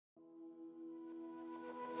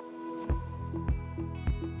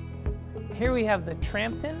Here we have the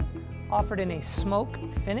Trampton, offered in a smoke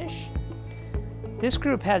finish. This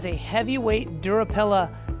group has a heavyweight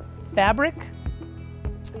Durapilla fabric.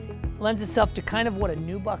 Lends itself to kind of what a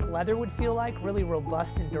nubuck leather would feel like, really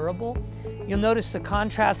robust and durable. You'll notice the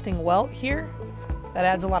contrasting welt here. That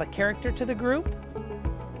adds a lot of character to the group.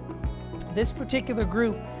 This particular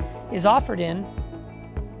group is offered in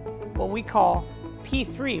what we call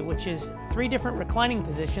P3, which is 3 different reclining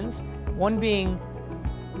positions, one being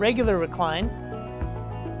regular recline.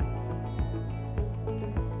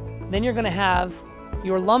 Then you're going to have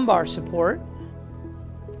your lumbar support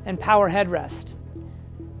and power headrest.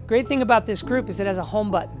 The great thing about this group is it has a home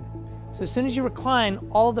button. So as soon as you recline,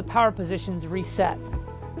 all of the power positions reset.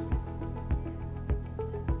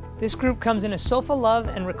 This group comes in a sofa love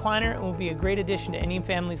and recliner and will be a great addition to any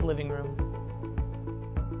family's living room.